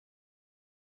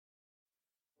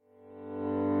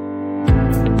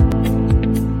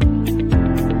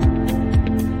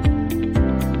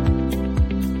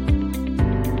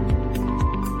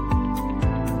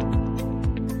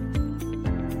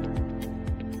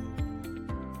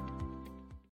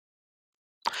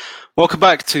Welcome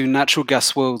back to Natural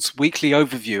Gas World's weekly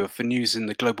overview of the news in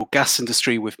the global gas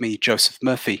industry with me, Joseph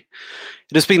Murphy.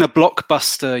 It has been a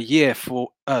blockbuster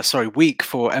week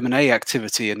for M&A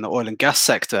activity in the oil and gas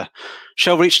sector.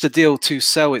 Shell reached a deal to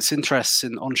sell its interests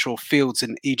in onshore fields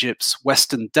in Egypt's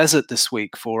Western Desert this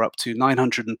week for up to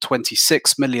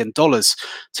 $926 million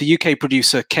to UK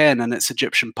producer Cairn and its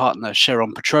Egyptian partner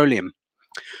Chevron Petroleum.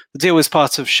 The deal is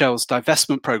part of Shell's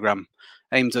divestment program,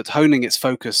 aimed at honing its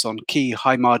focus on key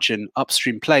high-margin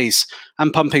upstream plays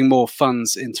and pumping more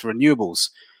funds into renewables.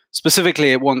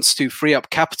 Specifically, it wants to free up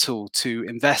capital to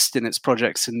invest in its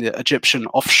projects in the Egyptian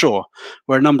offshore,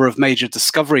 where a number of major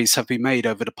discoveries have been made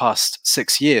over the past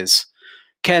 6 years.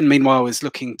 Cairn, meanwhile, is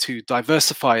looking to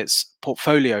diversify its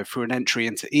portfolio through an entry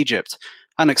into Egypt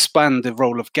and expand the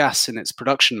role of gas in its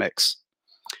production mix.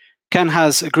 Cairn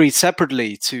has agreed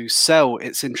separately to sell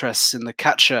its interests in the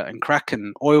Catcher and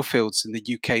Kraken oil fields in the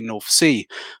UK North Sea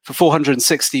for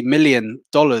 $460 million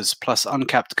plus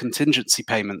uncapped contingency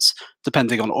payments,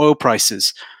 depending on oil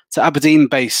prices, to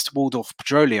Aberdeen-based Waldorf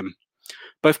Petroleum.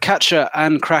 Both Catcher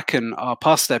and Kraken are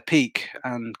past their peak,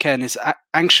 and Cairn is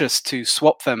anxious to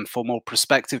swap them for more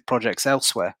prospective projects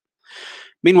elsewhere.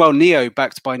 Meanwhile, NEO,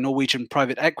 backed by Norwegian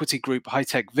private equity group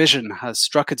High-Tech Vision, has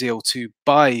struck a deal to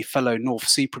buy fellow North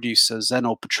Sea producer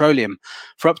Zenor Petroleum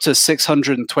for up to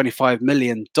 $625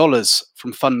 million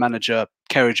from fund manager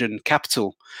Kerigen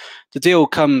Capital. The deal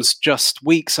comes just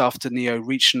weeks after NEO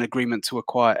reached an agreement to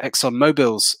acquire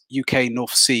ExxonMobil's UK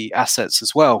North Sea assets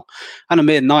as well, and a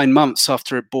mere 9 months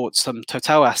after it bought some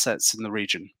Total assets in the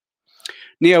region.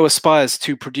 NEO aspires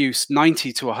to produce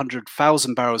 90 to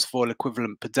 100,000 barrels of oil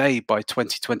equivalent per day by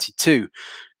 2022,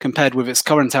 compared with its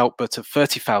current output of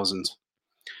 30,000.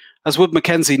 As Wood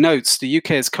Mackenzie notes, the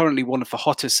UK is currently one of the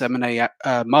hottest M&A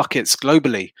markets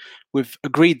globally, with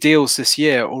agreed deals this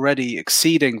year already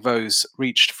exceeding those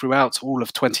reached throughout all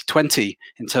of 2020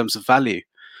 in terms of value.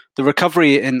 The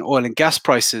recovery in oil and gas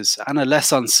prices and a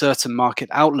less uncertain market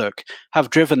outlook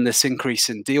have driven this increase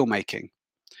in deal making.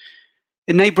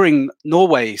 In neighbouring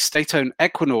Norway, state-owned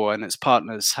Equinor and its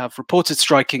partners have reported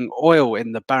striking oil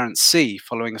in the Barents Sea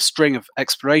following a string of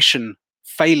exploration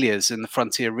failures in the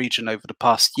frontier region over the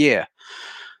past year.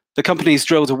 The company's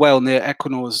drilled a well near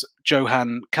Equinor's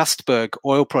Johan Castberg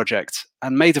oil project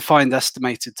and made a find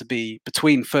estimated to be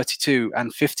between 32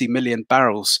 and 50 million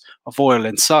barrels of oil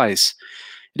in size.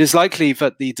 It is likely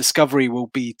that the discovery will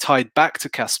be tied back to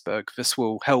Castberg. This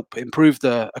will help improve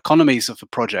the economies of the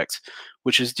project,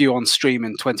 which is due on stream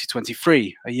in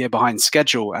 2023, a year behind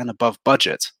schedule and above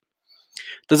budget.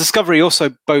 The discovery also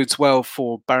bodes well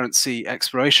for Barents Sea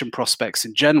exploration prospects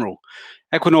in general.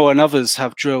 Equinor and others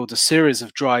have drilled a series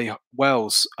of dry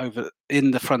wells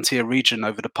in the frontier region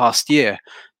over the past year,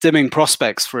 dimming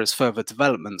prospects for its further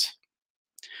development.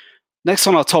 Next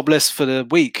on our top list for the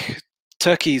week,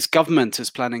 Turkey's government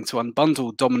is planning to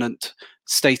unbundle dominant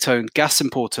state-owned gas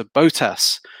importer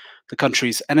BOTAS, the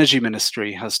country's energy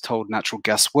ministry has told Natural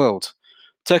Gas World.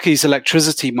 Turkey's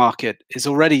electricity market is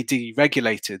already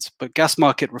deregulated, but gas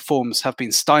market reforms have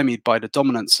been stymied by the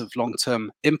dominance of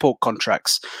long-term import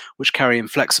contracts, which carry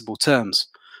inflexible terms.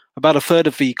 About a third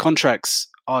of the contracts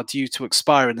are due to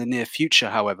expire in the near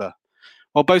future, however.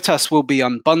 While BOTAS will be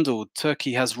unbundled,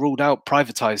 Turkey has ruled out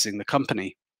privatizing the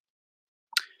company.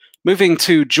 Moving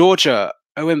to Georgia,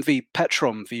 OMV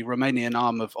Petrom, the Romanian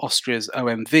arm of Austria's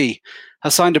OMV,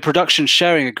 has signed a production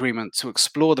sharing agreement to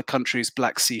explore the country's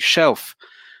Black Sea shelf.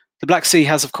 The Black Sea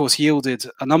has, of course, yielded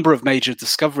a number of major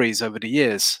discoveries over the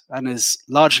years and is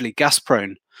largely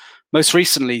gas-prone. Most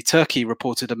recently, Turkey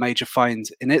reported a major find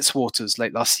in its waters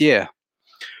late last year.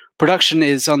 Production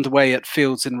is underway at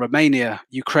fields in Romania,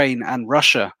 Ukraine, and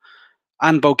Russia,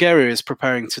 and Bulgaria is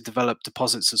preparing to develop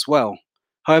deposits as well.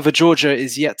 However, Georgia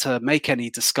is yet to make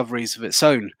any discoveries of its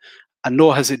own, and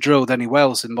nor has it drilled any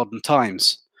wells in modern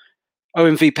times.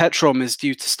 OMV Petrom is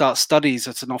due to start studies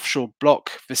at an offshore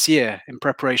block this year in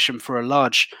preparation for a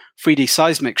large 3D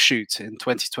seismic shoot in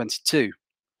 2022.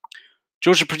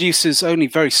 Georgia produces only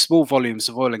very small volumes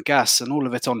of oil and gas, and all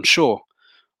of it onshore.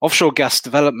 Offshore gas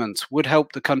development would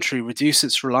help the country reduce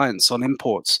its reliance on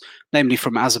imports, namely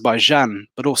from Azerbaijan,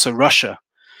 but also Russia.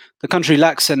 The country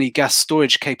lacks any gas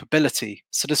storage capability,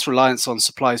 so this reliance on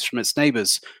supplies from its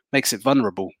neighbors makes it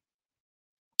vulnerable.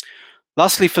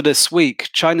 Lastly, for this week,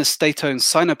 China's state-owned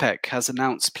Sinopec has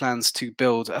announced plans to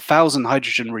build 1,000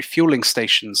 hydrogen refueling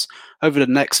stations over the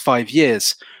next 5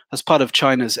 years as part of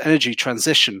China's energy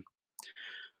transition.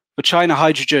 The China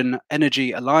Hydrogen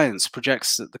Energy Alliance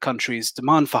projects that the country's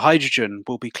demand for hydrogen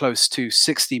will be close to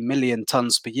 60 million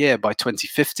tons per year by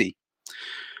 2050.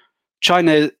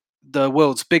 China the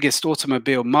world's biggest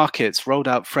automobile markets rolled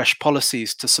out fresh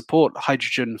policies to support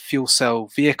hydrogen fuel cell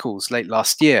vehicles late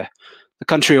last year. The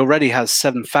country already has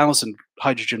 7,000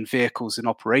 hydrogen vehicles in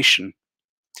operation.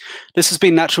 This has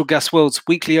been Natural Gas World's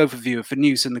weekly overview of the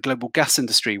news in the global gas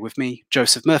industry with me,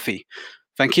 Joseph Murphy.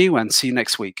 Thank you and see you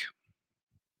next week.